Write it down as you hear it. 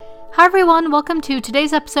Hi everyone, welcome to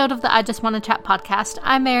today's episode of the I Just Want to Chat podcast.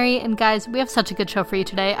 I'm Mary, and guys, we have such a good show for you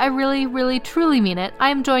today. I really, truly mean it. I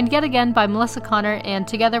am joined yet again by Melissa Connor, and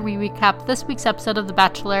together we recap this week's episode of The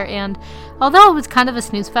Bachelor, and although it was kind of a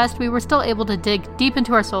snooze fest, we were still able to dig deep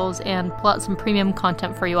into our souls and pull out some premium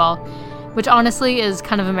content for you all, which honestly is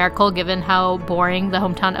kind of a miracle given how boring the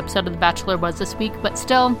hometown episode of The Bachelor was this week, but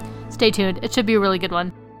still, stay tuned. It should be a really good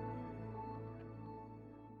one.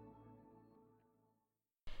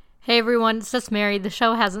 Hey everyone, it's just Mary. The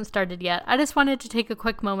show hasn't started yet. I just wanted to take a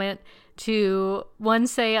quick moment to, one,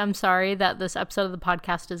 say I'm sorry that this episode of the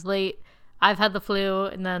podcast is late. I've had the flu,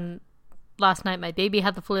 and then last night my baby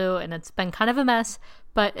had the flu, and it's been kind of a mess,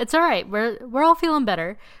 but it's alright. We're all feeling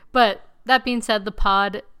better. But that being said, the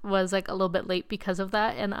pod was like a little bit late because of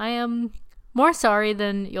that, and I am more sorry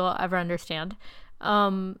than you'll ever understand.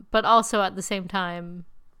 But also at the same time,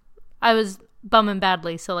 I was bumming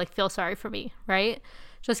badly, so like feel sorry for me, right?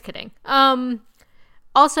 Just kidding.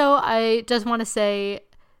 Also, I just want to say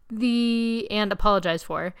and apologize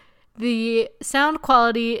for the sound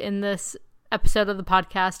quality in this episode of the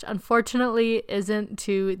podcast, unfortunately, isn't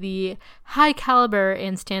to the high caliber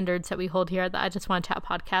and standards that we hold here at the I Just Want to Chat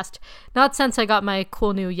podcast. Not since I got my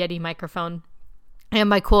cool new Yeti microphone and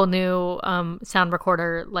my cool new sound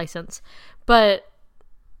recorder license, but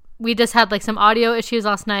we just had like some audio issues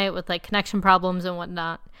last night with like connection problems and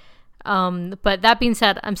whatnot. But that being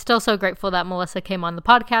said, I'm still so grateful that Melissa came on the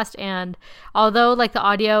podcast, and although like the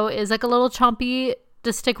audio is like a little chompy,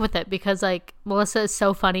 just stick with it because like Melissa is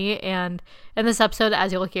so funny, and in this episode,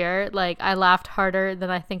 as you'll hear, like I laughed harder than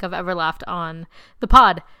I think I've ever laughed on the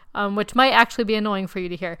pod, which might actually be annoying for you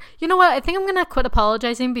to hear. You know what? I think I'm gonna quit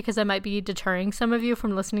apologizing because I might be deterring some of you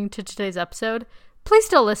from listening to today's episode. Please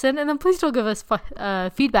still listen, and then please still give us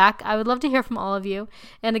feedback. I would love to hear from all of you.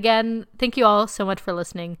 And again, thank you all so much for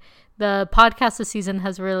listening. The podcast this season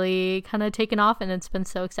has really kind of taken off, and it's been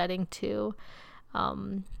so exciting to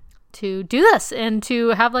do this and to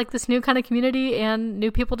have like this new kind of community and new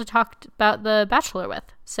people to talk about The Bachelor with.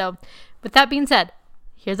 So with that being said,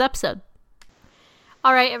 here's the episode.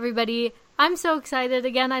 All right, everybody. I'm so excited.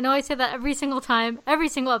 Again, I know I say that every single time, every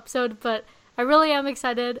single episode, but I really am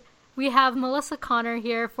excited. We have Melissa Connor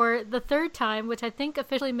here for the third time, which I think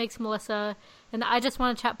officially makes Melissa an I Just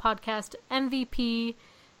Want to Chat podcast MVP,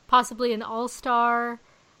 possibly an all-star.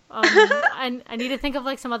 I need to think of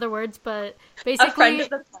like some other words, but basically, a friend of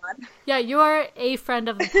the pod. Yeah, you are a friend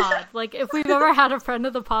of the pod. Like if we've ever had a friend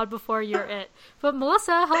of the pod before, you're it. But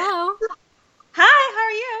Melissa, hello. Hi, how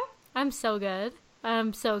are you? I'm so good.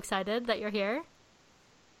 I'm so excited that you're here.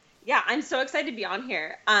 Yeah, I'm so excited to be on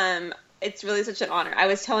here. It's really such an honor. I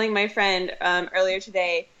was telling my friend earlier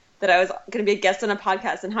today that I was going to be a guest on a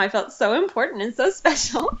podcast and how I felt so important and so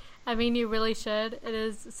special. I mean, you really should. It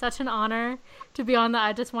is such an honor to be on the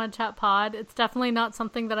I Just Want to Chat pod. It's definitely not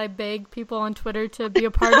something that I beg people on Twitter to be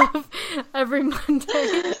a part of every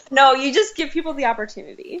Monday. No, you just give people the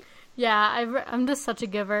opportunity. Yeah, I'm just such a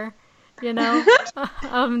giver, you know?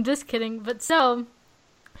 I'm just kidding. But so,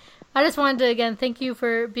 I just wanted to, again, thank you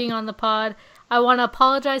for being on the pod. I want to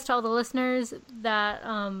apologize to all the listeners that,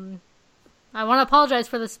 I want to apologize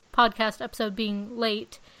for this podcast episode being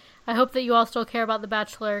late. I hope that you all still care about The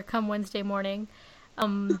Bachelor come Wednesday morning.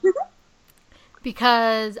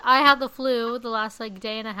 Because I had the flu the last, like,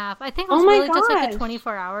 day and a half. I think it was really just, like, a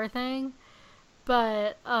 24-hour thing.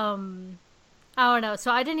 But, I don't know.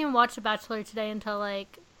 So I didn't even watch The Bachelor today until,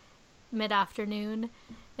 like, mid-afternoon.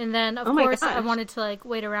 And then, of course, I wanted to, like,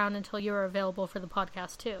 wait around until you were available for the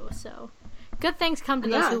podcast, too. So good things come to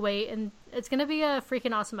those who wait. And it's going to be a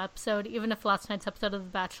freaking awesome episode, even if last night's episode of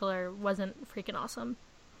The Bachelor wasn't freaking awesome.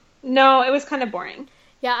 No, it was kind of boring.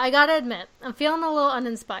 Yeah, I gotta admit, I'm feeling a little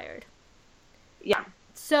uninspired. Yeah.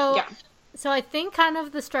 So I think kind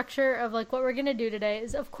of the structure of like what we're gonna do today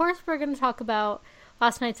is, of course, we're gonna talk about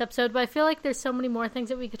last night's episode, but I feel like there's so many more things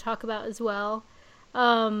that we could talk about as well.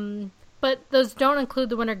 But those don't include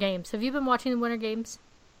the Winter Games. Have you been watching the Winter Games?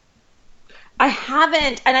 I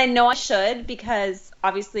haven't, and I know I should because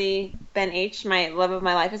obviously Ben H, my love of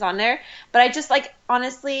my life, is on there. But I just like,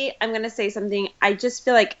 honestly, I'm gonna say something. I just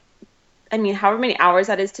feel like, I mean, however many hours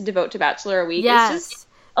that is to devote to Bachelor a week is just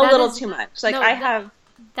a little too much. Like,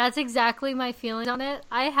 that's exactly my feelings on it.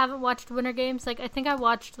 I haven't watched Winter Games. Like, I think I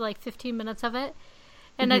watched, like, 15 minutes of it.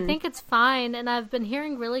 And I think it's fine. And I've been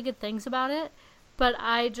hearing really good things about it. But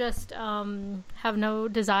I just have no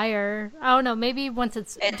desire. I don't know. Maybe once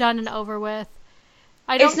it's done and over with.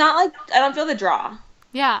 It's not like, I don't feel the draw.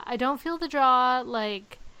 Yeah, I don't feel the draw.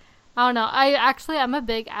 Like, I don't know. I'm a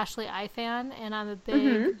big Ashley I fan, and I'm a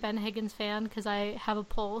big Ben Higgins fan because I have a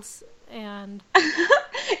pulse, and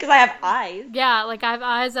because I have eyes. Yeah, like I have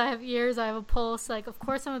eyes, I have ears, I have a pulse. Like, of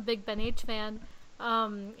course, I'm a big Ben H fan,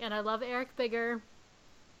 and I love Eric Bigger.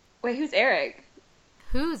 Wait, who's Eric?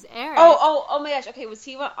 Who's Eric? Oh my gosh. Okay, was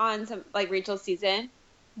he on some like Rachel's season?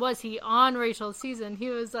 Was he on Rachel's season? He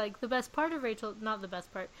was like the best part of Rachel. Not the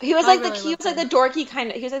best part. He was like the dorky kind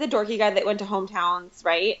of. He was like the dorky guy that went to hometowns,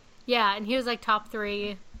 right? Yeah, and he was like top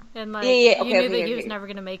 3, and like you knew that he was never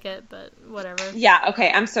gonna make it, but whatever. Yeah. Okay.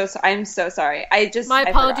 I'm so sorry. My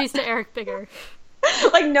apologies to Eric Bigger.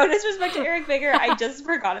 Like, no disrespect to Eric Bigger. I just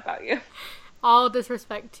forgot about you. All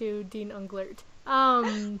disrespect to Dean Unglert.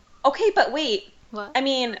 Okay, but wait. What? I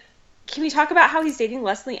mean, can we talk about how he's dating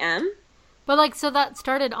Leslie M? But, like, so that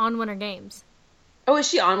started on Winter Games. Oh, is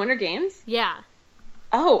she on Winter Games? Yeah.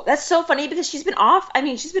 Oh, that's so funny because she's been off. I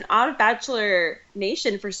mean, she's been out of Bachelor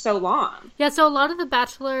Nation for so long. Yeah, so a lot of the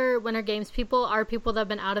Bachelor Winter Games people are people that have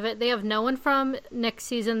been out of it. They have no one from Nick's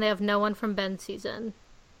season. They have no one from Ben's season.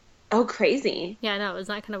 Oh, crazy. Yeah, I know.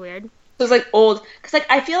 Isn't that kind of weird? So it's, like, old. Because, like,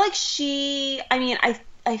 I feel like she... I mean,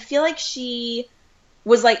 I feel like she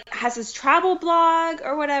was, like, has this travel blog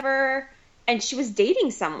or whatever... And she was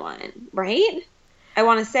dating someone, right? I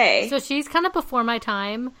want to say. So she's kind of before my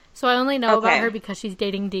time. So I only know about her because she's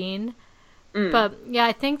dating Dean. But yeah,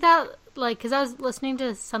 I think that, like, because I was listening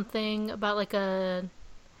to something about, like,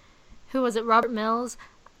 who was it? Robert Mills?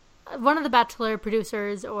 One of the Bachelor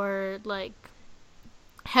producers or, like,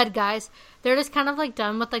 head guys. They're just kind of, like,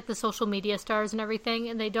 done with, like, the social media stars and everything.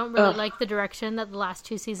 And they don't really like the direction that the last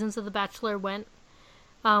 2 seasons of The Bachelor went.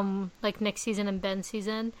 Like, Nick's season and Ben's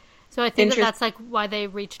season. So I think that's, like, why they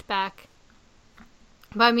reached back.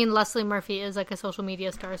 But, I mean, Leslie Murphy is, like, a social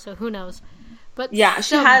media star, so who knows? But yeah,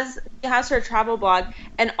 she has her travel blog.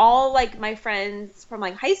 And all, like, my friends from,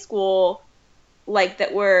 like, high school, like,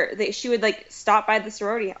 she would, like, stop by the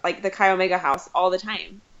sorority, like, the Chi Omega house all the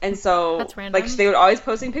time. And so, that's random. Like, they would always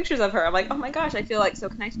posting pictures of her. I'm like, oh, my gosh, I feel, like, so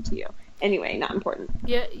connected to you. Anyway, not important.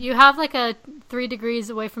 Yeah, you have, like, a 3 degrees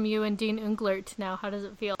away from you and Dean Unglert now. How does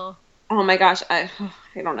it feel? Oh my gosh, I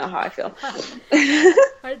don't know how I feel.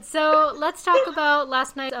 Alright, so let's talk about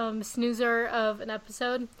last night's snoozer of an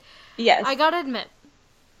episode. Yes. I gotta admit,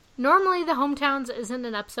 normally the Hometowns isn't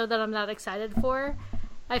an episode that I'm that excited for.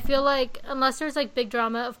 I feel like, unless there's, like, big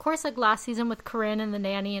drama, of course, like, last season with Corinne and the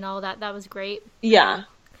nanny and all that was great. Yeah.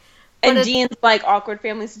 And Dean's, like, awkward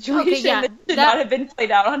family situation that should not have been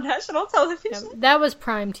played out on national television. Yeah, that was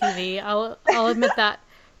prime TV, I'll admit that.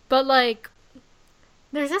 But, like...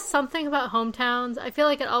 There's just something about Hometowns. I feel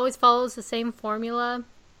like it always follows the same formula.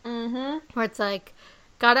 Mm-hmm. Where it's like,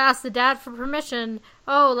 gotta ask the dad for permission.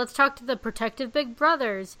 Oh, let's talk to the protective big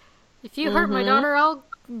brothers. If you hurt my daughter, I'll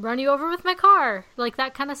run you over with my car. Like,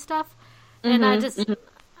 that kind of stuff. And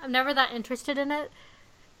I'm never that interested in it.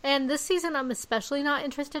 And this season, I'm especially not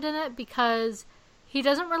interested in it because he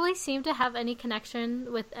doesn't really seem to have any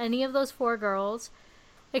connection with any of those 4 girls.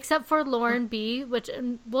 Except for Lauren B., which,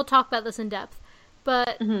 and we'll talk about this in depth.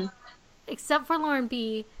 But, except for Lauren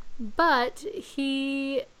B., but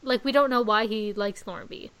he, like, we don't know why he likes Lauren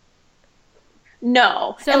B.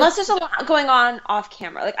 No. So, unless there's a lot going on off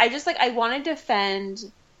camera. Like, I want to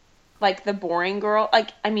defend, like, the boring girl.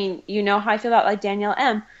 Like, I mean, you know how I feel about, like, Danielle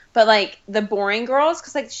M. But, like, the boring girls,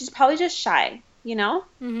 because, like, she's probably just shy, you know?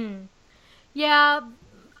 Mm-hmm. Yeah.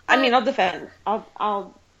 I mean, I'll defend.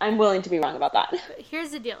 I'm willing to be wrong about that.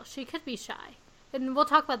 Here's the deal. She could be shy. And we'll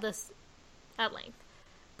talk about this at length.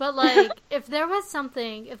 But, like, if there was,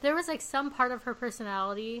 like, some part of her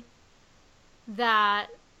personality that,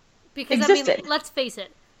 because, existed. I mean, let's face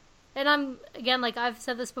it, and I'm, again, like, I've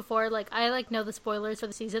said this before, like, I, like, know the spoilers for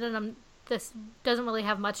the season, and this doesn't really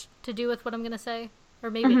have much to do with what I'm gonna say, or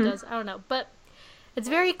maybe it does, I don't know, but it's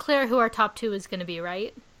very clear who our top 2 is gonna be,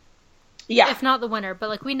 right? Yeah. If not the winner, but,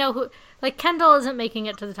 like, we know who, like, Kendall isn't making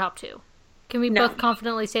it to the top 2. Can we both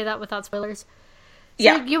confidently say that without spoilers? So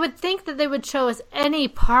yeah. You would think that they would show us any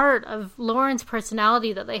part of Lauren's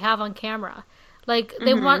personality that they have on camera. Like,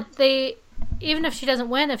 they even if she doesn't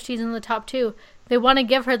win, if she's in the top 2, they want to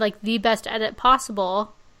give her, like, the best edit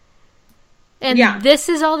possible. And this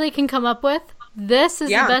is all they can come up with. This is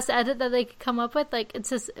the best edit that they could come up with. Like, it's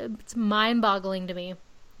just, it's mind-boggling to me.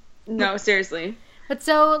 No, seriously. But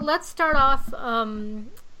so, let's start off,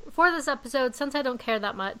 for this episode, since I don't care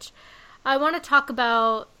that much, I want to talk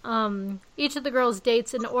about each of the girls'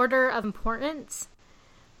 dates in order of importance.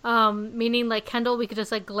 Meaning, like, Kendall, we could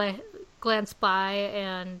just, like, glance by,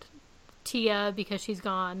 and Tia, because she's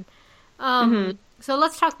gone. So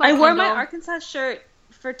let's talk about Kendall. I wore my Arkansas shirt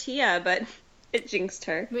for Tia, but it jinxed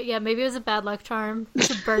her. But yeah, maybe it was a bad luck charm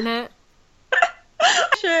to burn it.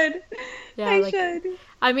 should. Yeah, I like, should.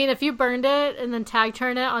 I mean, if you burned it and then tag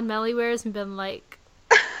turn it on Melly Wears and been like,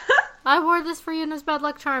 I wore this for you and it's bad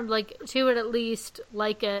luck charm, like, she would at least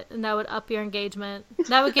like it, and that would up your engagement.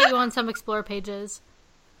 That would get you on some explore pages.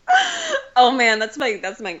 Oh man, that's my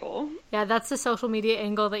goal. Yeah, that's the social media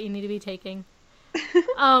angle that you need to be taking.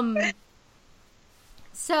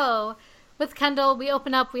 So, with Kendall, we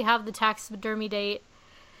open up, we have the taxidermy date.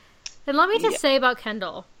 And let me just say about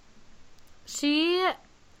Kendall. She,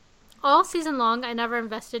 all season long, I never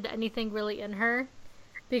invested anything really in her.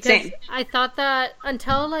 Because Same. I thought that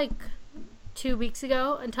until, like, 2 weeks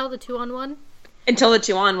ago, until the 2-on-1. Until the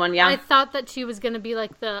 2-on-1, yeah. I thought that she was going to be,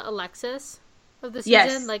 like, the Alexis of the season.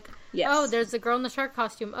 Yes. Like, yes. Oh, there's the girl in the shark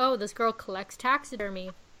costume. Oh, this girl collects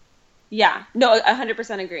taxidermy. Yeah. No,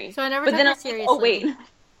 100% agree. So I never took her seriously. Oh, wait.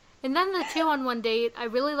 And then the 2-on-1 date, I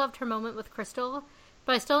really loved her moment with Crystal,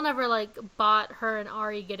 but I still never, like, bought her and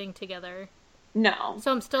Ari getting together. No.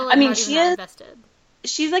 So I'm still, like, not even that invested.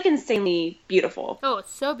 She's, like, insanely beautiful. Oh,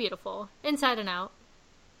 it's so beautiful. Inside and out.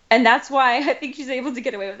 And that's why I think she's able to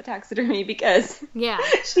get away with the taxidermy, because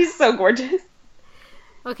she's so gorgeous.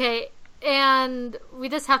 Okay, and we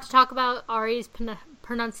just have to talk about Ari's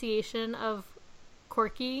pronunciation of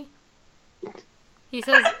Corky. He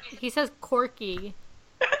says Corky.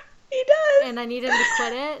 He does. And I need him to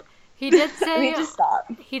quit it. He did say I need to stop.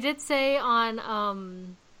 He did say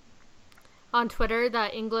on Twitter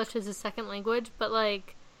that English is his second language, but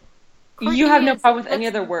like you have no problem with any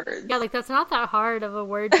other words. Yeah, like that's not that hard of a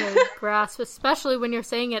word to grasp, especially when you're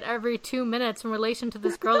saying it every 2 minutes in relation to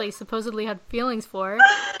this girl that you supposedly had feelings for.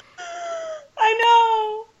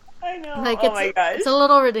 I know. Like, oh my gosh. It's a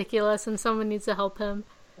little ridiculous, and someone needs to help him.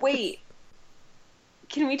 Wait.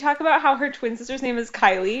 Can we talk about how her twin sister's name is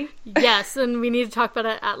Kylie? Yes, and we need to talk about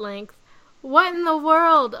it at length. What in the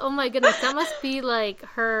world? Oh my goodness, that must be like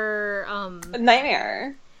her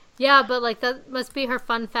nightmare. Yeah, but like that must be her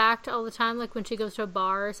fun fact all the time, like when she goes to a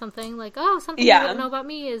bar or something, like, oh, something you wouldn't know about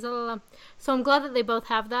me is so I'm glad that they both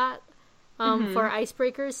have that for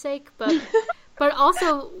icebreakers' sake, but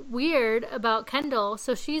also weird about Kendall,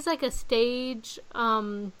 so she's like a stage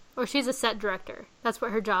or she's a set director. That's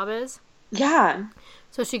what her job is. Yeah.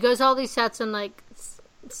 So she goes to all these sets and like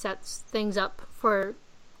sets things up for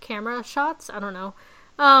camera shots. I don't know.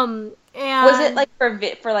 And was it like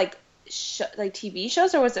for like like TV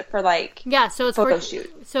shows, or was it for like so it's photo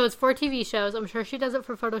shoot? So it's for TV shows. I'm sure she does it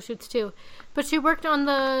for photo shoots too. But she worked on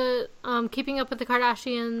the Keeping Up with the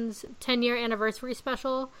Kardashians 10-year anniversary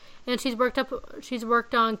special, and she's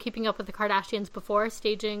worked on Keeping Up with the Kardashians before,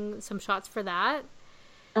 staging some shots for that.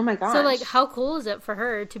 Oh my gosh. So, like, how cool is it for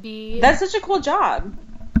her to be... That's such a cool job.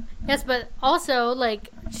 Yes, but also, like,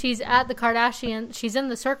 she's at the Kardashian... She's in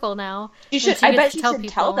the circle now. I bet she should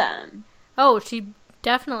tell them. Oh, she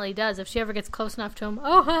definitely does, if she ever gets close enough to him.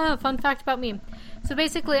 Oh, fun fact about me. So,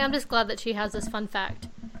 basically, I'm just glad that she has this fun fact.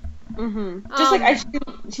 Mm-hmm. Just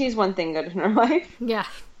she's one thing good in her life. Yeah.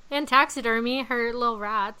 And taxidermy, her little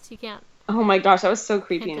rats. You can't... Oh my gosh, that was so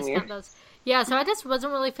creepy and weird. Those. Yeah, so I just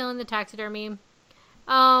wasn't really feeling the taxidermy.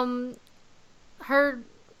 Her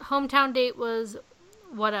hometown date was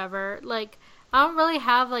whatever. Like, I don't really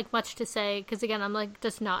have, like, much to say, because, again, I'm, like,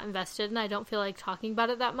 just not invested, and I don't feel like talking about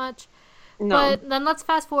it that much. No. But then let's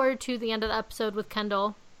fast forward to the end of the episode with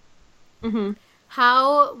Kendall. Mm-hmm.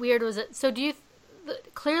 How weird was it? So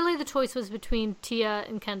clearly the choice was between Tia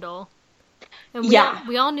and Kendall. And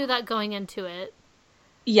we all knew that going into it.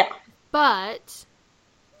 Yeah. But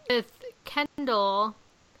with Kendall...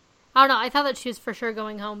 I don't know, I thought that she was for sure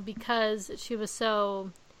going home because she was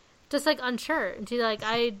so, just, like, unsure. And she's like,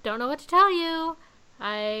 I don't know what to tell you.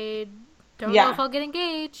 I don't know if I'll get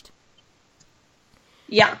engaged.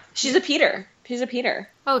 Yeah, she's a Peter.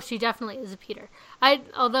 Oh, she definitely is a Peter.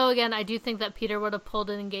 Although, again, I do think that Peter would have pulled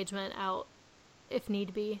an engagement out if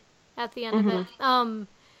need be at the end of it.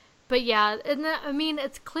 But yeah, and I mean,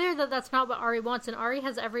 it's clear that that's not what Ari wants, and Ari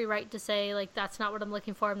has every right to say, like, that's not what I'm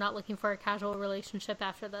looking for. I'm not looking for a casual relationship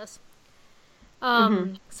after this.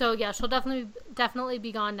 So yeah, she'll definitely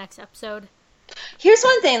be gone next episode. Here's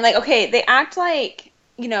one thing, like, okay, they act like,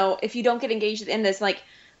 you know, if you don't get engaged in this, like,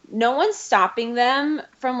 no one's stopping them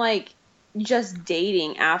from, like, just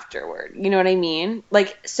dating afterward. You know what I mean?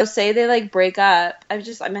 Like, so say they, like, break up. I'm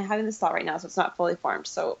having this thought right now, so it's not fully formed,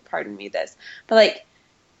 so pardon me this. But, like,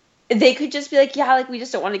 they could just be like, yeah, like, we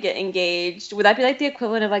just don't want to get engaged. Would that be, like, the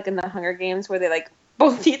equivalent of, like, in the Hunger Games where they, like,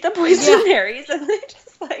 both eat the poison berries and they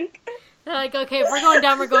just, like... They're like, okay, if we're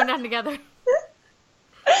going down together.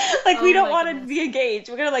 Like, we don't want to be engaged.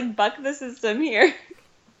 We're going to, like, buck the system here.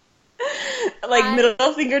 Like,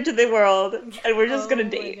 middle finger to the world. And we're just going to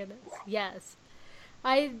date. Yes.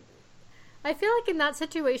 I I feel like in that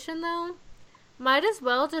situation, though, might as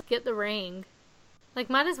well just get the ring. Like,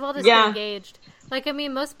 might as well just get engaged. Like, I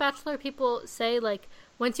mean, most Bachelor people say, like,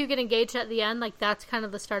 once you get engaged at the end, like, that's kind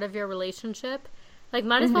of the start of your relationship. Like,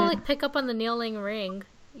 might as well, like, pick up on the kneeling ring.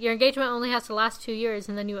 Your engagement only has to last 2 years,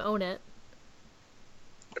 and then you own it.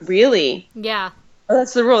 Really? Yeah. Oh,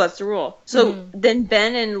 that's the rule. So then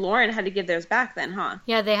Ben and Lauren had to give theirs back then, huh?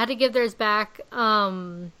 Yeah, they had to give theirs back.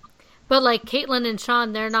 But, like, Caitlyn and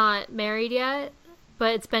Sean, they're not married yet.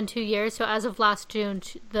 But it's been 2 years, so as of last June,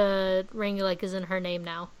 the ring, like, is in her name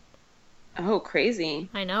now. Oh, crazy.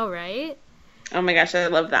 I know, right? Oh my gosh, I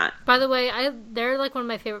love that. By the way, they're, like, one of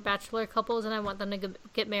my favorite Bachelor couples, and I want them to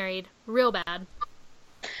get married real bad.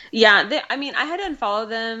 Yeah, I mean, I had to unfollow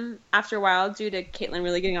them after a while due to Caitlyn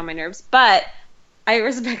really getting on my nerves, but I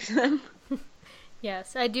respect them.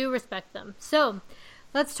 Yes, I do respect them. So,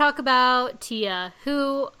 let's talk about Tia,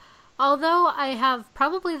 who, although I have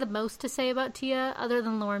probably the most to say about Tia, other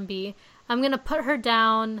than Lauren B., I'm going to put her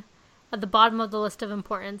down at the bottom of the list of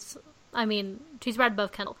importance. I mean, she's right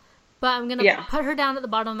above Kendall. But I'm going to put her down at the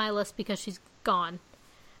bottom of my list because she's gone.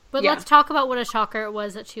 But let's talk about what a shocker it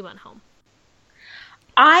was that she went home.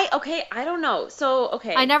 I don't know. So,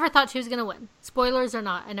 okay. I never thought she was going to win. Spoilers or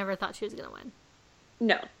not, I never thought she was going to win.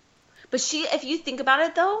 No. But if you think about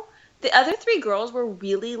it, though, the other three girls were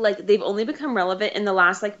really, like, they've only become relevant in the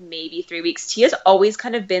last, like, maybe 3 weeks. Tia's always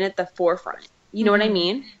kind of been at the forefront. You know what I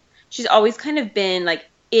mean? She's always kind of been, like,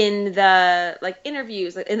 in the, like,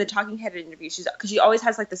 interviews, like, in the talking head interviews. Because she always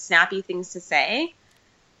has, like, the snappy things to say.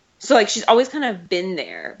 So, like, she's always kind of been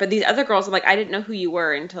there. But these other girls, I'm like, I didn't know who you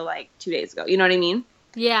were until, like, 2 days ago. You know what I mean?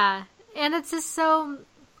 Yeah. And it's just so,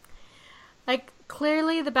 like,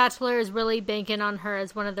 clearly The Bachelor is really banking on her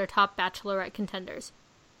as one of their top Bachelorette contenders.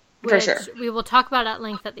 For sure. We will talk about at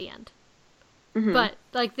length at the end. But,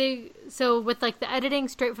 like, with, like, the editing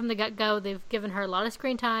straight from the get-go, they've given her a lot of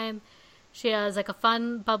screen time. She has, like, a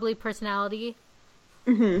fun, bubbly personality.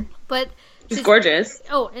 But she's gorgeous.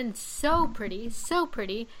 Oh, and so pretty. So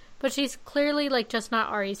pretty. But she's clearly, like, just not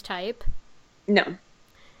Ari's type. No.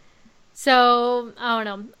 So, I don't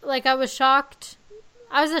know. Like, I was shocked.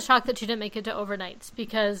 I was just shocked that she didn't make it to overnights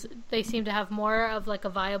because they seem to have more of, like, a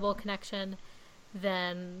viable connection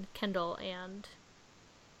than Kendall and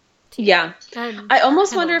Tia. Yeah. And I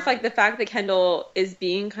almost Kendall wonder if, like, the fact that Kendall is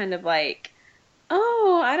being kind of like,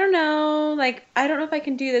 oh, I don't know. Like, I don't know if I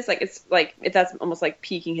can do this. Like, it's like, if that's almost like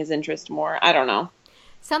piquing his interest more. I don't know.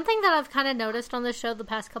 Something that I've kind of noticed on this show the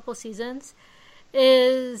past couple seasons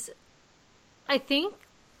is I think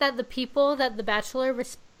that the people that The Bachelor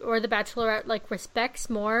or The Bachelorette, like, respects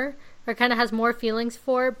more or kind of has more feelings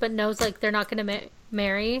for, but knows, like, they're not going to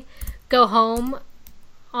marry, go home,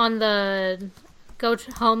 like,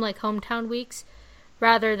 hometown weeks,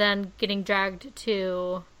 rather than getting dragged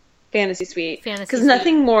to Fantasy Suite. Because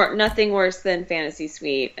nothing worse than Fantasy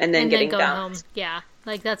Suite and then getting going dumped. home. Yeah,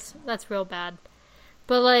 like, that's real bad.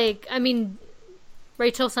 But, like, I mean,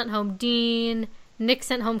 Rachel sent home Dean, Nick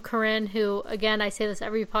sent home Corinne, who, again, I say this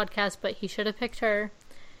every podcast, but he should have picked her.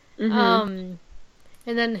 And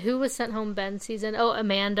then who was sent home Ben's season? Oh,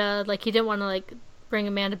 Amanda. Like, he didn't want to, like, bring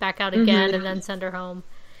Amanda back out again and then send her home.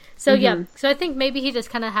 So, yeah. So I think maybe he just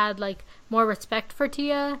kind of had, like, more respect for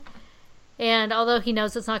Tia. And although he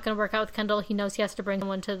knows it's not going to work out with Kendall, he knows he has to bring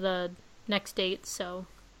someone to the next date, so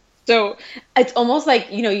it's almost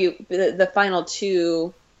like, you know, the final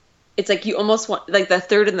two, it's like you almost want, like, the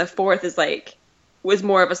third and the fourth is, like, was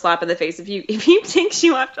more of a slap in the face if you think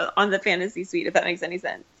she left on the Fantasy Suite, if that makes any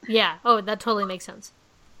sense. Yeah. Oh, that totally makes sense.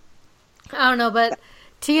 I don't know, but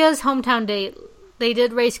Tia's hometown date, they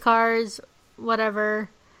did race cars, whatever.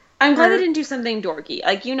 I'm glad they didn't do something dorky.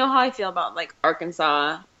 Like, you know how I feel about, like,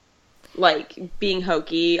 Arkansas, like, being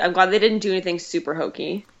hokey. I'm glad they didn't do anything super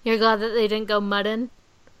hokey. You're glad that they didn't go muddin'?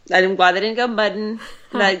 I'm glad they didn't go muddin'.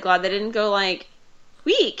 I'm glad they didn't go, like,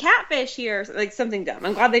 we eat catfish here. Like, something dumb.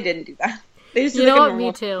 I'm glad they didn't do that. They just you know what?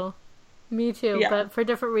 Me too. Yeah. But for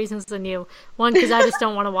different reasons than you. One, because I just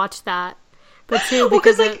don't want to watch that. But two,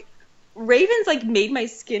 because like, ravens, like, made my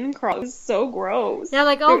skin crawl. It was so gross. Yeah,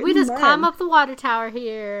 like, oh, we just climb up the water tower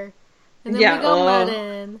here. And then we go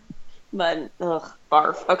muddin'. Mud, ugh,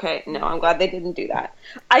 barf. Okay, no, I'm glad they didn't do that.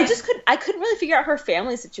 I couldn't really figure out her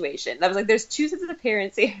family situation. I was like, there's two sets of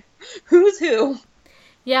parents here. Who's who?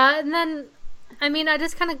 Yeah, and then, I mean, I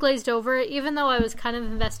just kind of glazed over it, even though I was kind of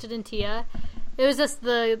invested in Tia. It was just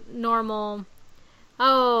the normal,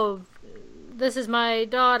 oh, this is my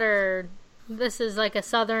daughter. This is like a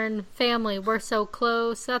Southern family. We're so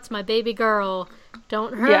close. That's my baby girl.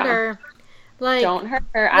 Don't hurt her. Like, don't hurt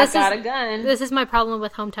her. I've got a gun. This is my problem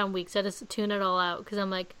with Hometown Weeks. I just tune it all out because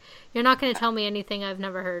I'm like, you're not going to tell me anything I've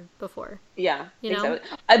never heard before. Yeah, you know.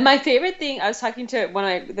 Exactly. My favorite thing, I was talking to one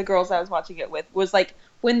of the girls I was watching it with, was like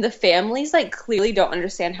when the families like clearly don't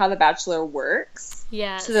understand how The Bachelor works.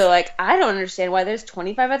 Yeah. So they're like, I don't understand why there's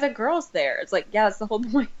 25 other girls there. It's like, yeah, that's the whole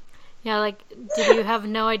point. Yeah, like, did you have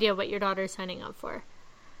no idea what your daughter's signing up for?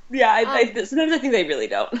 Yeah, sometimes I think they really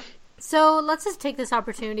don't. So let's just take this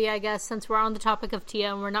opportunity, I guess, since we're on the topic of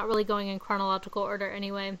Tia and we're not really going in chronological order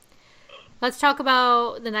anyway. Let's talk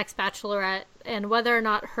about the next Bachelorette and whether or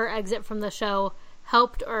not her exit from the show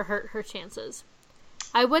helped or hurt her chances.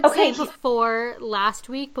 I would say before last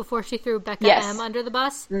week, before she threw Becca M under the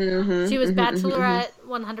bus, she was Bachelorette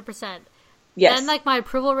 100%. Yes. Then, like, my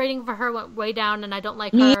approval rating for her went way down, and I don't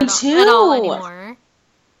like her at all anymore.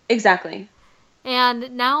 Exactly.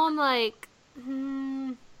 And now I'm like,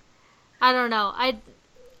 I don't know. I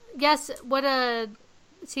guess would a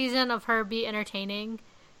season of her be entertaining?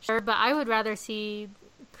 Sure, but I would rather see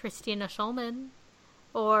Christina Schulman.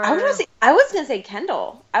 Or I was gonna say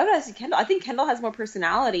Kendall. I would rather see Kendall. I think Kendall has more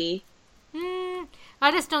personality.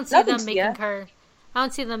 I just don't see them making her. I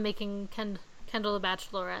don't see them making Kendall the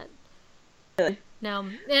Bachelorette. Really? No.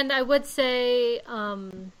 And I would say, I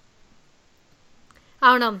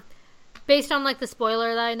don't know. Based on, like, the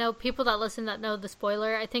spoiler that I know, people that listen that know the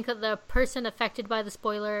spoiler, I think that the person affected by the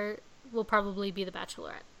spoiler will probably be the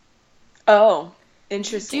Bachelorette. Oh,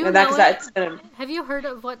 interesting. Have you heard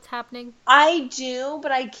of what's happening? I do,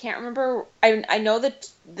 but I can't remember. I know that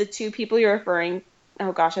the two people you're referring.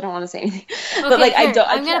 Oh gosh, I don't want to say anything. Okay, but like, here,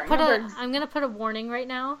 I'm gonna put a warning right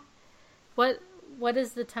now. What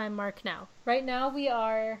is the time mark now? Right now we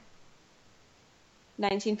are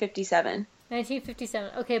 1957.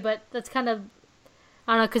 1957. Okay, but that's kind of,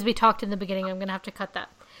 I don't know, because we talked in the beginning. I'm going to have to cut that.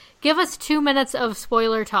 Give us 2 minutes of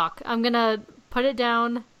spoiler talk. I'm going to put it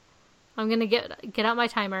down. I'm going to get out my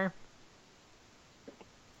timer.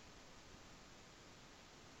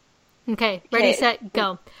 Okay, ready, set,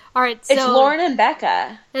 go. All right, so... It's Lauren and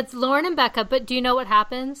Becca. It's Lauren and Becca, but do you know what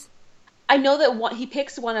happens? I know that he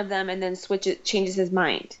picks one of them and then changes his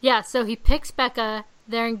mind. Yeah, so he picks Becca.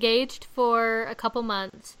 They're engaged for a couple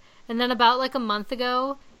months. And then about like a month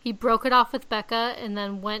ago, he broke it off with Becca and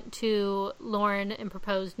then went to Lauren and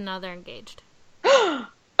proposed, and now they're engaged.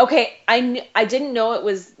 Okay, I didn't know it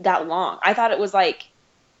was that long. I thought it was like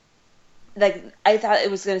I thought it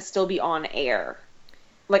was going to still be on air.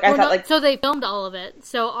 So they filmed all of it.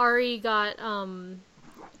 So Ari got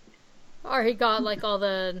like all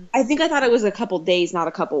the... I think I thought it was a couple days, not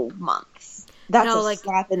a couple months. That's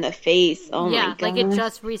slap in the face. Oh my god. Yeah, like it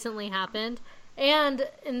just recently happened. And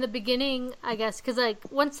in the beginning, I guess, because like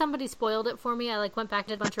once somebody spoiled it for me, I like went back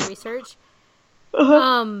and did a bunch of research.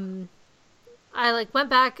 I like went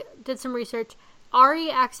back, did some research. Ari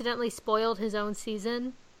accidentally spoiled his own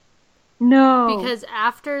season. No. Because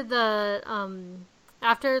after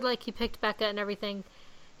like he picked Becca and everything,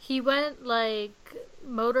 he went like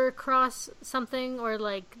motocross something or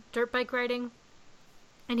like dirt bike riding,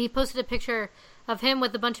 and he posted a picture of him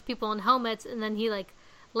with a bunch of people in helmets, and then he like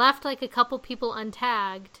left like a couple people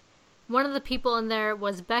untagged. One of the people in there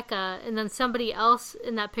was Becca, and then somebody else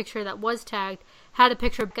in that picture that was tagged had a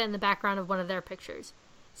picture of Becca in the background of one of their pictures.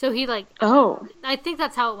 So he like... Oh. I think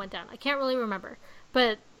that's how it went down. I can't really remember.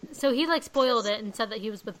 But, so he like spoiled it and said that he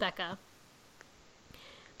was with Becca.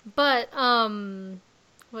 But, what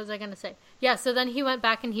was I going to say? Yeah, so then he went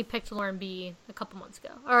back and he picked Lauren B a couple months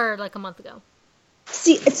ago. Or like a month ago.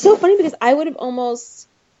 See, it's so funny because I would have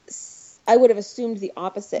assumed the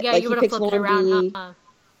opposite. Yeah, like, you would have flipped it around, huh?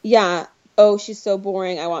 Yeah. Oh, she's so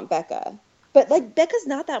boring. I want Becca. But, like, Becca's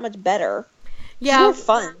not that much better. Yeah. She's more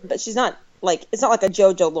fun, but she's not, like, it's not like a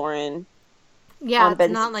JoJo Lauren. Yeah,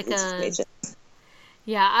 it's not like situation.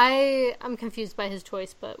 Yeah, I'm confused by his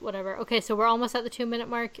choice, but whatever. Okay, so we're almost at the 2-minute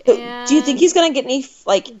mark. And... Do you think he's going to get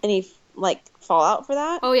any fallout for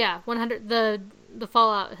that? Oh, yeah. 100. The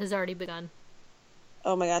fallout has already begun.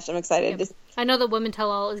 Oh my gosh, I'm excited. Yep. I know that Women Tell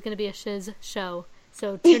All is going to be a shiz show,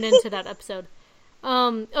 so tune into that episode.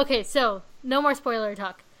 Okay, so no more spoiler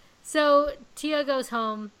talk. So Tia goes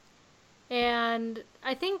home, and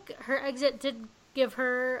I think her exit did give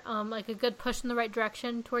her like a good push in the right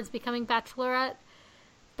direction towards becoming Bachelorette.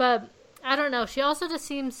 But I don't know. She also just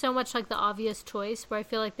seems so much like the obvious choice, where I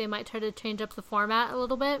feel like they might try to change up the format a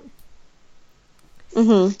little bit.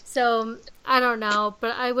 Mm-hmm. So I don't know,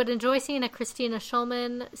 but I would enjoy seeing a Christina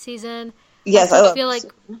Schulman season. Yes,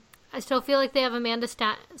 I still feel like they have Amanda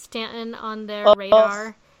Stanton on their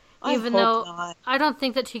radar, even though not. I don't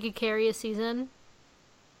think that she could carry a season.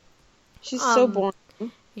 She's so boring.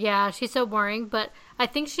 Yeah, she's so boring, but I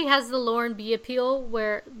think she has the Lauren B appeal,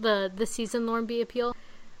 where the season Lauren B appeal,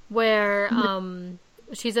 where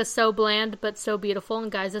she's just so bland but so beautiful,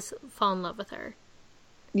 and guys just fall in love with her.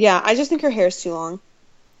 Yeah, I just think her hair's too long.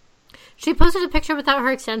 She posted a picture without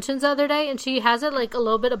her extensions the other day, and she has it like a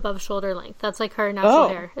little bit above shoulder length. That's like her natural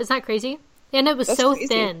hair. Isn't that crazy? And it was so crazy.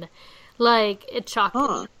 Thin. Like, it shocked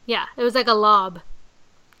me. Yeah, it was like a lob.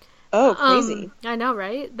 Oh, crazy. I know,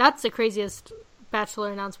 right? That's the craziest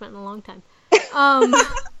Bachelor announcement in a long time.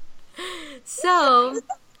 So,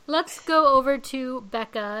 let's go over to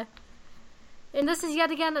Becca. And this is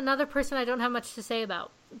yet again another person I don't have much to say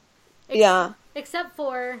about. Except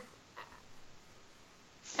for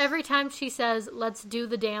every time she says, let's do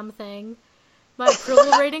the damn thing, my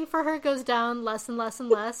approval rating for her goes down less and less and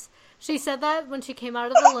less. She said that when she came out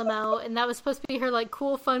of the limo, and that was supposed to be her, like,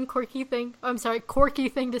 cool, fun, quirky thing. Oh, I'm sorry, quirky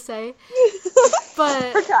thing to say. But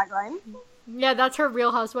her tagline. Yeah, that's her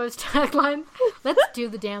Real Housewives tagline. Let's do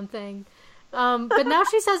the damn thing. But now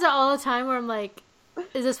she says it all the time where I'm like,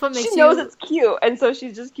 is this what makes you... She knows it's cute, and so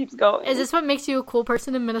she just keeps going. Is this what makes you a cool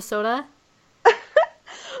person in Minnesota?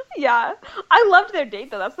 Yeah. I loved their date,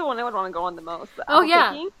 though. That's the one I would want to go on the most. Oh,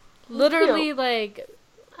 yeah. Literally, like,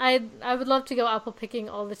 I would love to go apple picking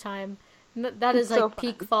all the time. That is, like, so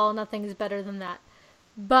peak fall. Nothing is better than that.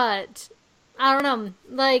 But, I don't know.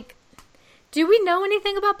 Like, do we know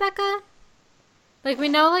anything about Becca? Like, we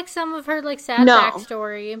know, like, some of her, like, sad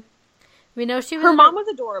backstory. We know she was... Her mom was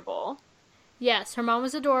adorable. Yes, her mom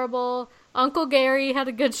was adorable. Uncle Gary had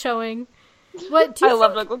a good showing. I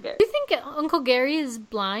loved Uncle Gary. Do you think Uncle Gary is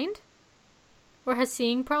blind? Or has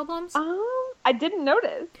seeing problems? I didn't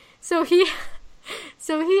notice. So he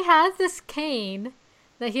has this cane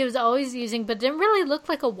that he was always using, but didn't really look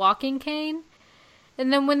like a walking cane.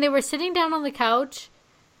 And then when they were sitting down on the couch,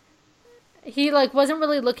 he, like, wasn't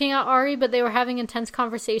really looking at Ari, but they were having intense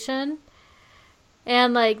conversation.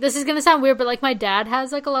 And, like, this is gonna sound weird, but, like, my dad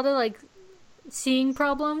has, like, a lot of, like, seeing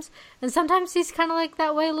problems. And sometimes he's kind of like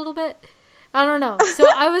that way a little bit. I don't know. So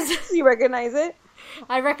I was... You recognize it?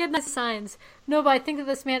 I recognize signs. No, but I think of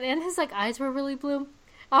this man, and his, like, eyes were really blue.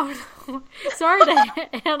 Oh, no. Sorry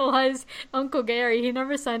to analyze Uncle Gary. He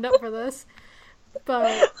never signed up for this.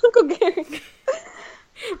 But... Uncle Gary.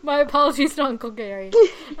 My apologies to Uncle Gary.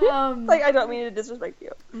 Like, I don't mean to disrespect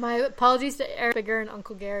you. My apologies to Eric Bigger and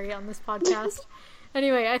Uncle Gary on this podcast.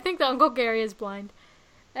 Anyway, I think that Uncle Gary is blind.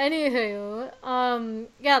 Anywho,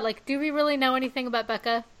 yeah, like, do we really know anything about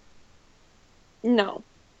Becca? No.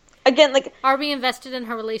 Again, like... Are we invested in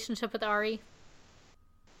her relationship with Ari?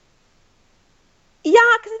 Yeah,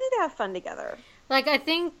 because I think they have fun together. Like, I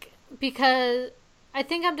think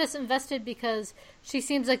I'm just invested because she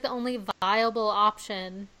seems like the only viable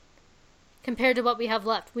option compared to what we have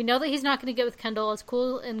left. We know that he's not going to get with Kendall, as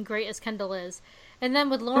cool and great as Kendall is. And then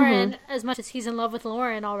with Lauren, as much as he's in love with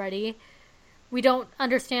Lauren already, we don't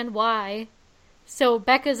understand why. So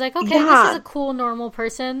Becca's like, okay, this is a cool, normal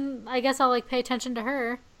person. I guess I'll, like, pay attention to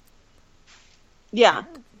her. Yeah.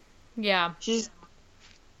 Yeah. She's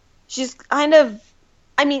kind of...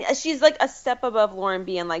 I mean, she's, like, a step above Lauren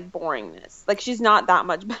B in, like, boringness. Like, she's not that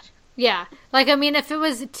much better. Yeah. Like, I mean, if it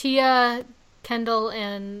was Tia, Kendall,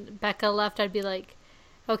 and Becca left, I'd be like,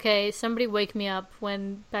 okay, somebody wake me up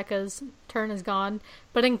when Becca's turn is gone.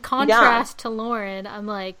 But in contrast to Lauren, I'm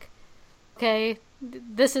like, okay,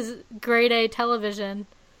 this is grade A television.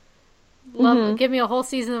 Give me a whole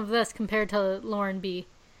season of this compared to Lauren B.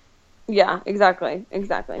 Yeah, exactly. I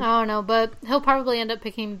don't know, but he'll probably end up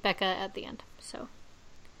picking Becca at the end, so...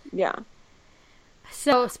 Yeah.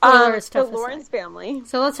 So, spoiler stuff. So, Lauren's family.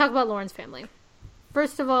 So, let's talk about Lauren's family.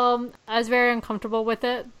 First of all, I was very uncomfortable with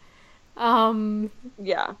it.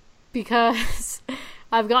 Yeah. Because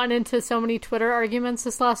I've gotten into so many Twitter arguments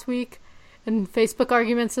this last week and Facebook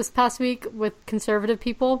arguments this past week with conservative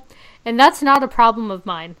people. And that's not a problem of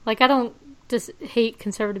mine. Like, I don't just hate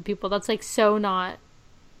conservative people. That's, like, so not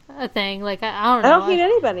a thing. Like, I don't know. I don't hate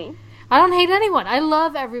anybody. I don't hate anyone. I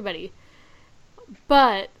love everybody.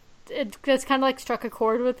 But... it just kind of, like, struck a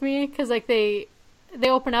chord with me, because, like, they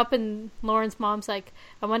open up, and Lauren's mom's like,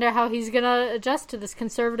 I wonder how he's gonna adjust to this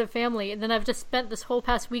conservative family, and then I've just spent this whole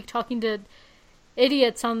past week talking to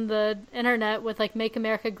idiots on the internet with, like, Make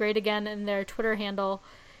America Great Again in their Twitter handle,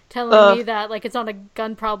 telling me that, like, it's not a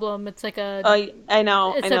gun problem, it's, like, a... I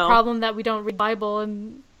know. a problem that we don't read Bible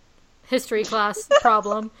in history class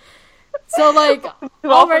problem. So, like,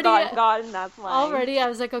 already God, and that's why. Already, I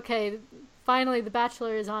was like, okay... Finally, The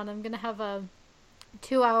Bachelor is on. I'm going to have a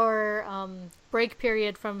 2-hour break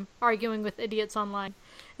period from arguing with idiots online.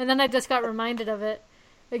 And then I just got reminded of it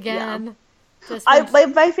again. Yeah.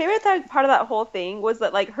 My favorite part of that whole thing was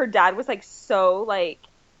that, like, her dad was, like, so, like,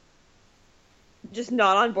 just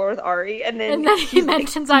not on board with Ari, and then he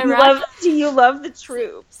mentions Iraq. Do you love the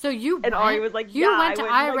troops? So Ari was like, you went to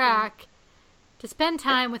Iraq to spend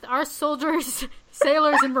time with our soldiers,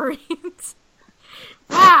 sailors, and Marines.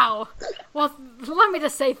 Wow. Well, let me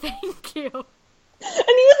just say thank you. And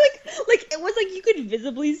he was like it was like you could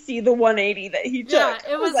visibly see the 180 that he took. Yeah,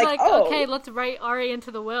 it was like okay, let's write Ari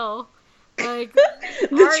into the will. Like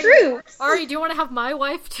the troops. Ari, do you want to have my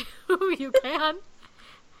wife too? You can.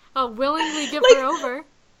 I'll willingly give her over.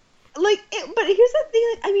 But here's the thing.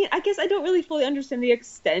 Like, I mean, I guess I don't really fully understand the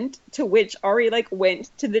extent to which Ari like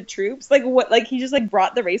went to the troops. Like what? Like he just like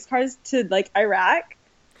brought the race cars to like Iraq,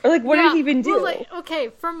 or like what did he even do? Well, like, okay,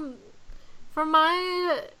 from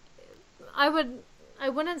my, I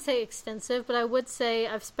wouldn't say extensive, but I would say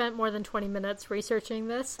I've spent more than 20 minutes researching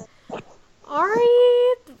this. Ari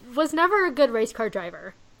was never a good race car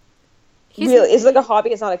driver. Really? It's like a hobby,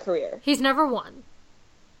 it's not a career. He's never won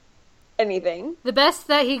anything. The best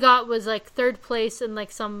that he got was like 3rd place in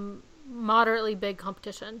like some moderately big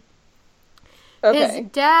competition. Okay.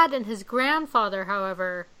 His dad and his grandfather,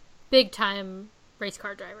 however, big time race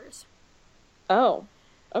car drivers. Oh.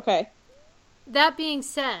 Okay. That being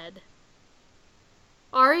said,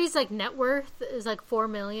 Ari's like net worth is like $4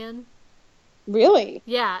 million. Really?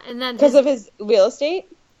 Yeah, and then because of his real estate?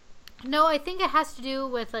 No, I think it has to do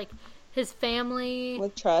with like his family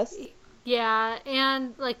with trust. Yeah,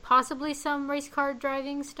 and like possibly some race car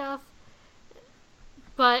driving stuff.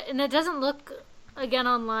 And it doesn't look again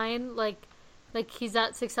online like he's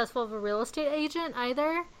that successful of a real estate agent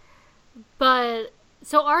either. But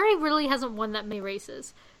so Ari really hasn't won that many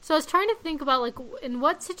races. So I was trying to think about like in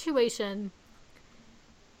what situation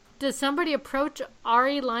does somebody approach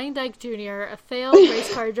Ari Leindyke Jr., a failed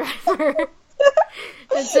race car driver,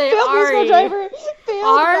 and say, failed Ari, race car driver,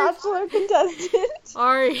 failed Bachelor contestant.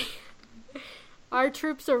 Ari, our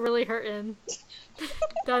troops are really hurting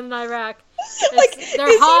down in Iraq. Like,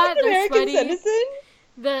 they're hot, they're American sweaty, citizen?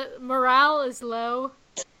 The morale is low.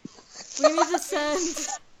 We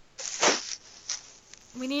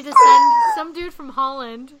need to send some dude from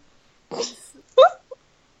Holland.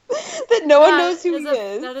 That no one knows who he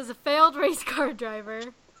is. That is a failed race car driver.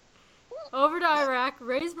 Over to Iraq,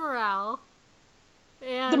 raise morale.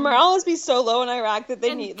 And the morale must be so low in Iraq that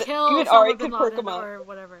they need kill even Ari could perk them up. Or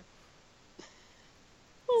whatever.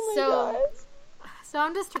 Oh my god. So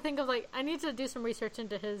I'm just trying to think of like, I need to do some research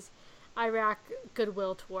into his Iraq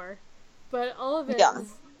goodwill tour. But all of it,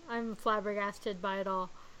 I'm flabbergasted by it all.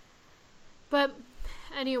 But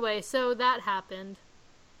anyway, so that happened.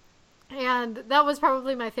 And that was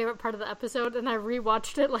probably my favorite part of the episode, and I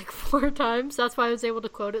rewatched it like 4 times. That's why I was able to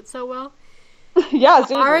quote it so well. Yeah,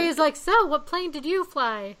 seriously. Ari is like, so, what plane did you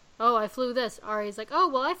fly? Oh, I flew this. Ari's like, oh,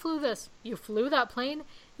 well, I flew this. You flew that plane?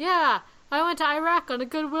 Yeah, I went to Iraq on a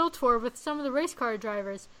goodwill tour with some of the race car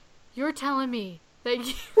drivers. You're telling me that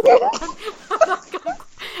you...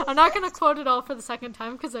 I'm not gonna quote it all for the second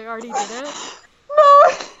time, because I already did it.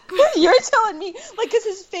 No, you're telling me, like, because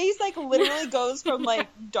his face, like, literally goes from, like,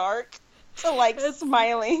 dark to, like,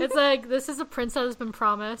 smiling. It's like, this is a prince that has been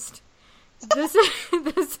promised. This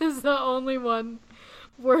is the only one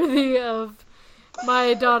worthy of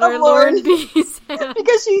my daughter, Lauren B's hand.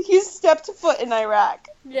 Because he stepped foot in Iraq.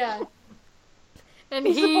 Yeah. And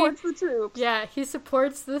he supports the troops. Yeah, he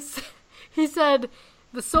supports this. He said,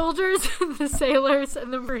 the soldiers, the sailors,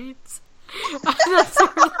 and the Marines.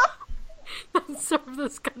 That serve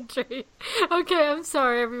this country. Okay, I'm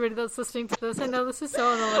sorry, everybody that's listening to this. I know this is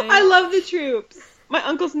so annoying. I love the troops. My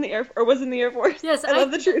uncle's in the was in the Air Force. Yes, I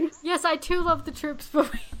love the troops. Yes, I too love the troops, but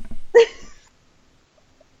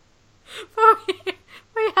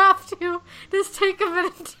we have to just take a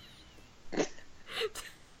minute to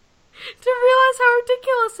realize how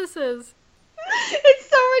ridiculous this is. It's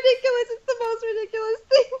so ridiculous. It's the most ridiculous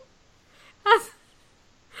thing.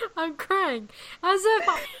 I'm crying. As if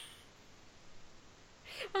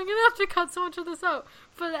I'm gonna have to cut so much of this out.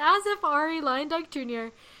 But as if Ari Leindyke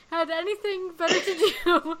Jr. had anything better to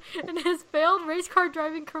do in his failed race car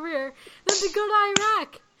driving career than to go to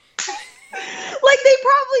Iraq. Like, they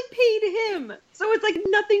probably paid him. So it's like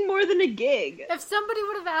nothing more than a gig. If somebody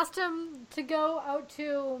would have asked him to go out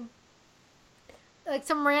to like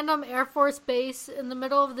some random Air Force base in the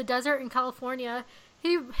middle of the desert in California,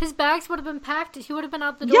 his bags would have been packed. He would have been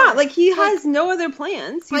out the door. Yeah, like he has no other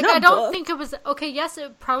plans. He's not I don't booked. think it was okay. Yes,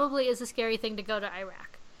 it probably is a scary thing to go to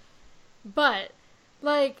Iraq, but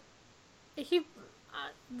like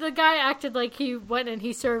the guy acted like he went and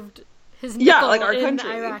he served his nickel like our in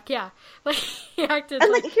country. Iraq. Yeah, like he acted.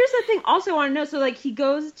 And like here's the thing. Also, I want to know. So like he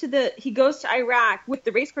goes to Iraq with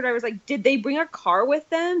the race car drivers. Like, did they bring a car with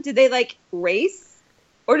them? Did they like race,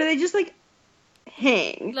 or did they just like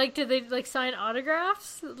hang. Like, did they, like, sign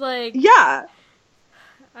autographs? Like... Yeah.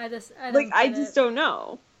 I just don't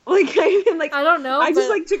know. Like, I mean, like... I don't know, I just,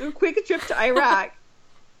 like, took a quick trip to Iraq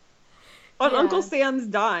on Uncle Sam's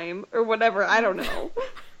dime, or whatever, I don't know.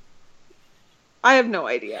 I have no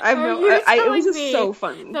idea. I have it was just so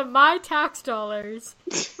funny. That my tax dollars...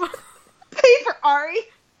 pay for Ari?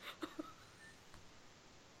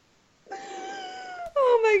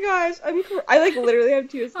 Oh my gosh. I like literally have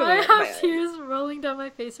tears coming out of my eyes. Tears rolling down my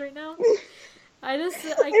face right now. It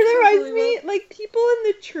reminds me, like, people in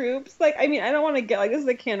the troops, like, I mean, I don't want to get, like, this is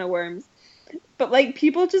a can of worms, but, like,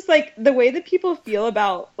 people just, like, the way that people feel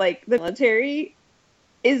about, like, the military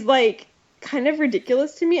is, like, kind of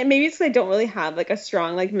ridiculous to me, and maybe it's because I don't really have, like, a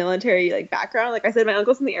strong, like, military, like, background. Like I said, my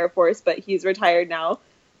uncle's in the Air Force, but he's retired now.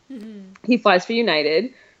 Mm-hmm. He flies for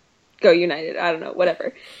United. Go United. I don't know.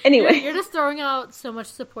 Whatever. Anyway. You're just throwing out so much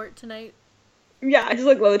support tonight. Yeah, I just,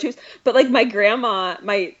 like, love the troops. But, like, my grandma,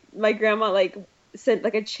 like, sent,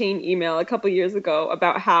 like, a chain email a couple years ago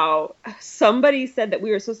about how somebody said that we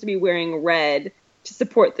were supposed to be wearing red to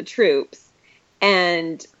support the troops.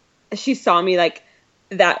 And she saw me, like,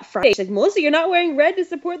 that Friday. She's like, Melissa, you're not wearing red to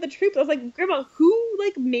support the troops. I was like, Grandma, who,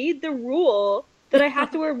 like, made the rule that I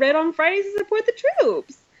have to wear red on Fridays to support the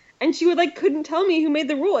troops? And she couldn't tell me who made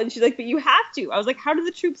the rule. And she's like, but you have to. I was like, how do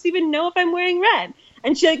the troops even know if I'm wearing red?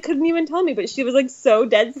 And she, like, couldn't even tell me, but she was, like, so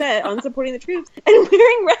dead set on supporting the troops and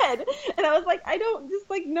wearing red. And I was like,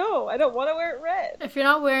 no, I don't want to wear it red. If you're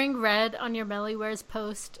not wearing red on your Melly Wears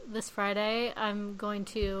post this Friday, I'm going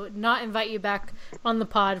to not invite you back on the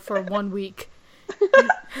pod for 1 week.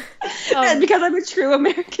 And because I'm a true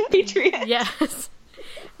American patriot. Yes.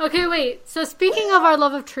 Okay, wait. So speaking of our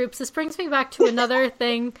love of troops, this brings me back to another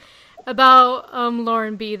thing about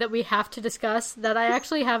Lauren B that we have to discuss that I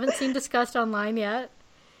actually haven't seen discussed online yet.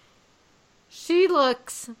 She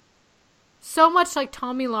looks so much like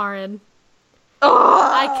Tommy Lauren.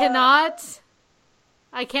 I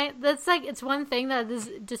can't, that's like, it's one thing that is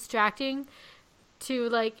distracting to,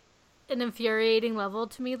 like, an infuriating level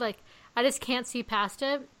to me. Like, I just can't see past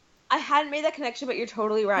it. I hadn't made that connection, but you're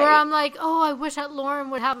totally right. Where I'm like, oh, I wish that Lauren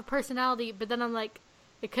would have a personality, but then I'm like,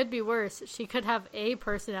 it could be worse. She could have a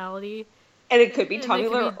personality. And it could be Tommy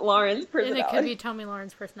Lauren's personality. And it could be Tommy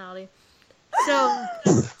Lauren's personality. So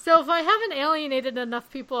if I haven't alienated enough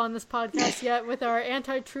people on this podcast yet with our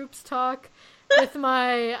anti-troops talk, with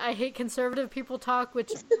my I hate conservative people talk,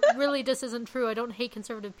 which really just isn't true. I don't hate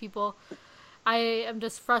conservative people. I am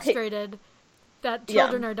just frustrated that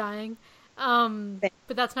children are dying.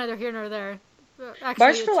 But that's neither here nor there. Actually,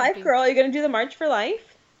 March for Life, girl. Are you going to do the March for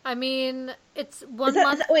Life? I mean, it's 1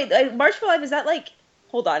 month. Wait, March for Life, is that like...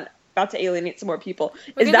 Hold on. About to alienate some more people.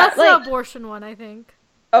 Okay, is that that's the abortion one, I think.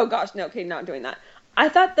 Oh, gosh. No, okay, not doing that. I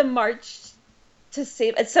thought the March to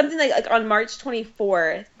Save... It's something like on March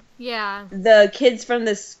 24th. Yeah. The kids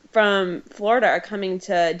from Florida are coming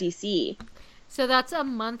to D.C. So that's a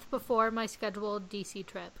month before my scheduled D.C.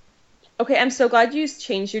 trip. Okay, I'm so glad you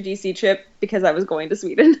changed your DC trip because I was going to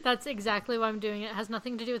Sweden. That's exactly why I'm doing it. It has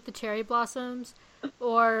nothing to do with the cherry blossoms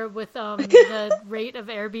or with the rate of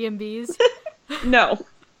Airbnbs. No.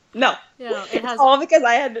 Yeah, it has... It's all because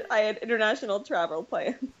I had international travel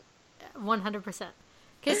plans. 100%.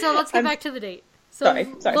 Okay, so let's get back to the date. So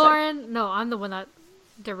sorry. Lauren, no, I'm the one that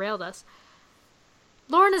derailed us.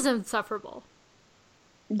 Lauren is insufferable.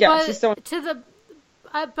 Yeah, she's so...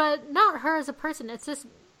 but not her as a person. It's just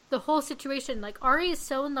the whole situation. Like, Ari is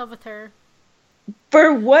so in love with her.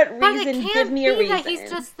 For what reason? Give me a reason. That he's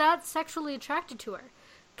just that sexually attracted to her.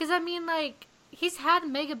 Because, I mean, like, he's had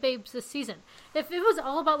mega babes this season. If it was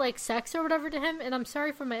all about, like, sex or whatever to him, and I'm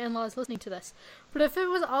sorry for my in-laws listening to this, but if it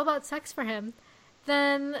was all about sex for him,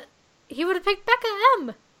 then he would have picked Becca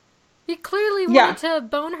M. He clearly wanted to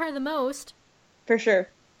bone her the most. For sure.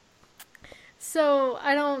 So,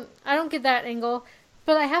 I don't get that angle.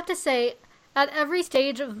 But I have to say, at every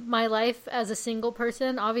stage of my life as a single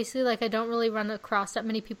person, obviously, like, I don't really run across that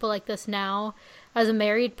many people like this now as a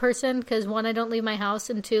married person, because one, I don't leave my house,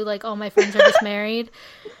 and two, like, all my friends are just married.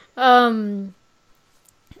 But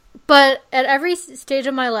at every stage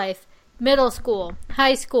of my life, middle school,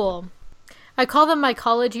 high school, I call them my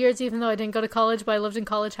college years, even though I didn't go to college, but I lived in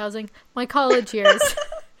college housing. My college years.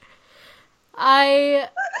 I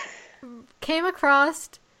came across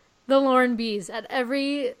the Lauren B's at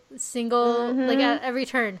every single, like, at every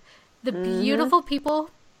turn. The beautiful people.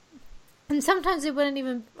 And sometimes they wouldn't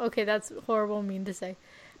even... Okay, that's horrible and mean to say.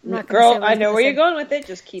 I'm not Girl, say I know where you're going with it.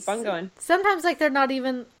 Just keep on going. Sometimes, like, they're not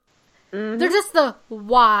even... They're just the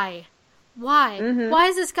why. Why? Why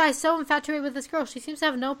is this guy so infatuated with this girl? She seems to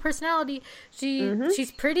have no personality.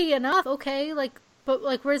 She's pretty enough, okay, like, but,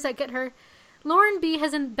 like, where does that get her? Lauren B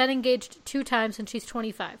has been engaged 2 times and she's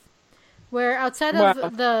 25. Where outside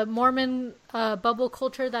of the Mormon bubble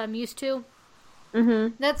culture that I'm used to,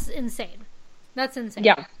 that's insane. That's insane.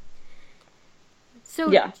 Yeah.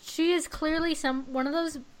 So she is clearly one of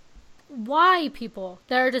those Y people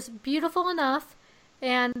that are just beautiful enough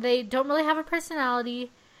and they don't really have a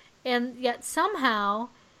personality, and yet somehow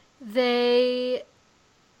they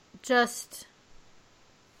just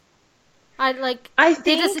they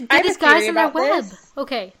just get these guys in their web.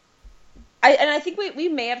 Okay. I think we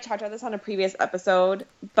may have talked about this on a previous episode,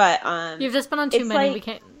 but you've just been on too many. We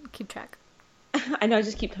can't keep track. I know, I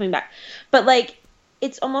just keep coming back. But like,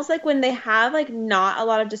 it's almost like when they have like not a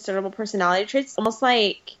lot of discernible personality traits, it's almost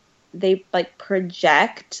like they like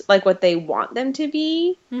project like what they want them to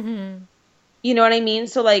be. Mm-hmm. You know what I mean?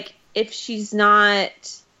 So like, if she's not,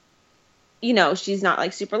 she's not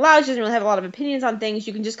like super loud, she doesn't really have a lot of opinions on things,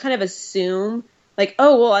 you can just kind of assume like,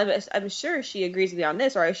 oh, well, I'm sure she agrees with me on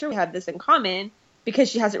this, or I'm sure we have this in common, because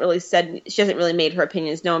she hasn't really made her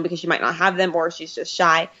opinions known because she might not have them, or she's just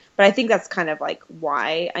shy. But I think that's kind of like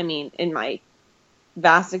why, I mean, in my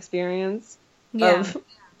vast experience of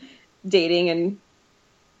dating, and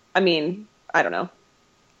I mean, I don't know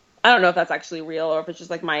if that's actually real or if it's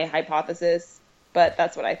just like my hypothesis, but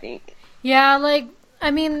that's what I think. Yeah, like,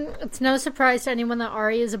 I mean, it's no surprise to anyone that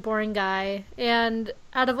Ari is a boring guy. And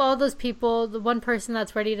out of all those people, the one person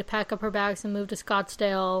that's ready to pack up her bags and move to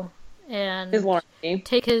Scottsdale and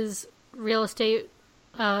take his real estate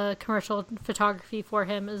commercial photography for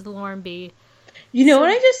him is Lauren B. You know what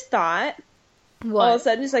I just thought? What? All of a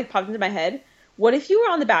sudden just like popped into my head. What if you were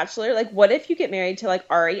on The Bachelor? Like, what if you get married to like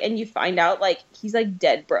Ari and you find out like he's like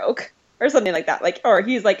dead broke or something like that? Like, or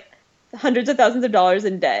he's like hundreds of thousands of dollars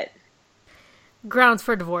in debt. Grounds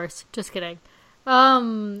for divorce. Just kidding. I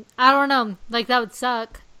don't know. Like, that would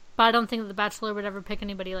suck. But I don't think that The Bachelor would ever pick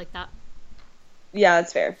anybody like that. Yeah,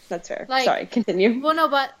 that's fair. That's fair. Like, sorry, continue. Well, no,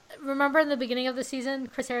 but remember in the beginning of the season,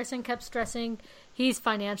 Chris Harrison kept stressing he's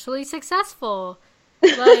financially successful.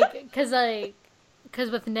 Like, because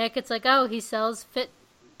with Nick, it's like, oh, he sells fit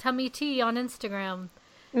tummy tea on Instagram.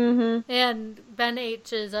 Mm-hmm. And Ben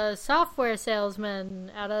H is a software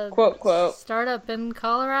salesman at a quote startup in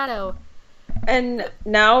Colorado. And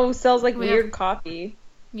now sells like weird coffee.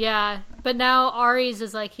 Yeah, but now Ari's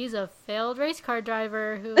is like, he's a failed race car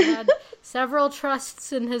driver who had several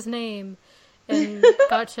trusts in his name and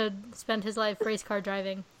got to spend his life race car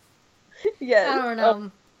driving. Yes. I don't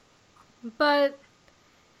know. But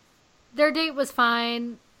their date was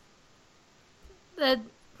fine. The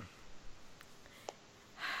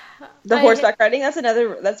horseback riding,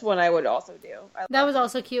 that's one I would also do. That was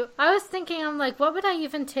also cute. I was thinking, I'm like, what would I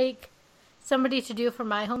even take somebody to do for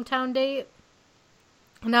my hometown date?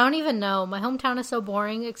 And I don't even know. My hometown is so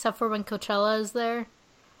boring, except for when Coachella is there.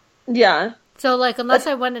 Yeah. So, like, unless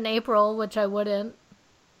I went in April, which I wouldn't,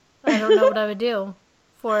 I don't know what I would do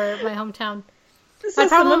for my hometown. So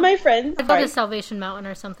some of my friends... I'd go to Salvation Mountain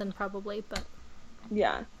or something, probably, but...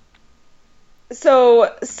 Yeah.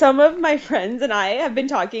 So, some of my friends and I have been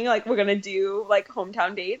talking, like, we're gonna do, like,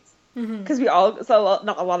 hometown dates. Because not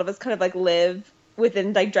a lot of us kind of, like, live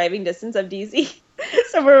within, like, driving distance of DC.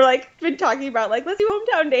 So we're, like, been talking about, like, let's do a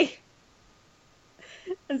hometown date.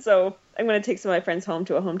 And so I'm gonna take some of my friends home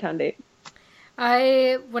to a hometown date.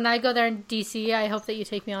 When I go there in DC, I hope that you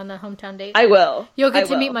take me on the hometown date. I will. You'll get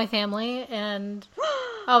to meet my family, and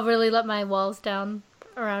I'll really let my walls down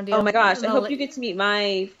around you. Oh my gosh, I hope you get to meet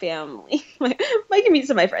my family. I can meet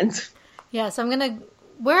some of my friends. Yeah, so I'm gonna...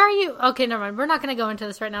 Where are you? Okay, never mind. We're not gonna go into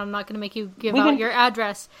this right now. I'm not gonna make you give out your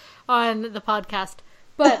address on the podcast.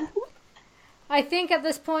 But I think at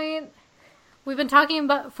this point, we've been talking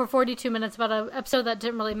about for 42 minutes about an episode that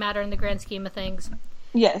didn't really matter in the grand scheme of things.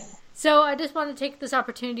 Yes. So I just want to take this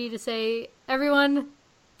opportunity to say, everyone,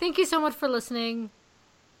 thank you so much for listening.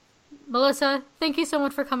 Melissa, thank you so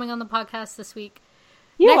much for coming on the podcast this week.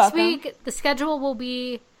 You're Next welcome. week, the schedule will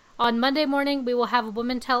be on Monday morning. We will have a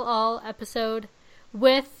Women Tell All episode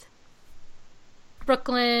with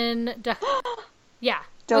Brooklyn yeah.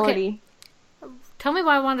 Doherty. Okay. Tell me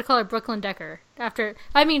why I wanted to call her Brooklyn Decker.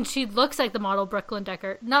 She looks like the model Brooklyn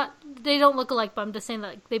Decker. They don't look alike, but I'm just saying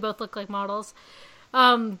that they both look like models.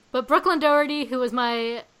 But Brooklyn Doherty, who was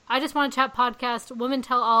my I Just Want to Chat podcast Women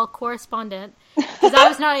Tell All correspondent, because I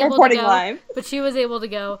was not able to go, live. But she was able to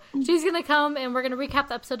go. She's going to come, and we're going to recap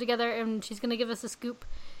the episode together, and she's going to give us a scoop.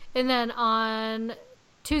 And then on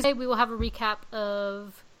Tuesday, we will have a recap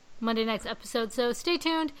of Monday night's episode. So stay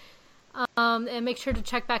tuned, and make sure to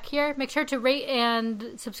check back here. Make sure to rate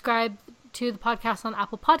and subscribe to the podcast on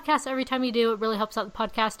Apple Podcasts. Every time you do, it really helps out the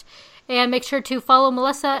podcast. And make sure to follow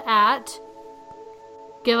Melissa at...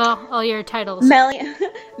 Give all your titles. Melly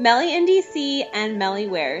in DC and Melly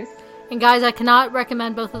Wears. And guys, I cannot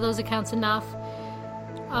recommend both of those accounts enough.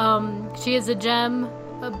 She is a gem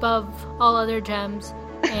above all other gems,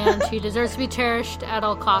 and she deserves to be cherished at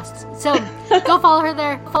all costs. So go follow her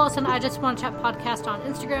there. Follow us on I Just Want to Chat Podcast on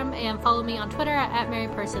Instagram, and follow me on Twitter at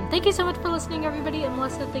 @MaryPerson. Thank you so much for listening, everybody. And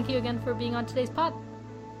Melissa, thank you again for being on today's pod.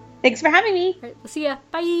 Thanks for having me. All right, we'll see ya.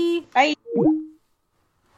 Bye. Bye.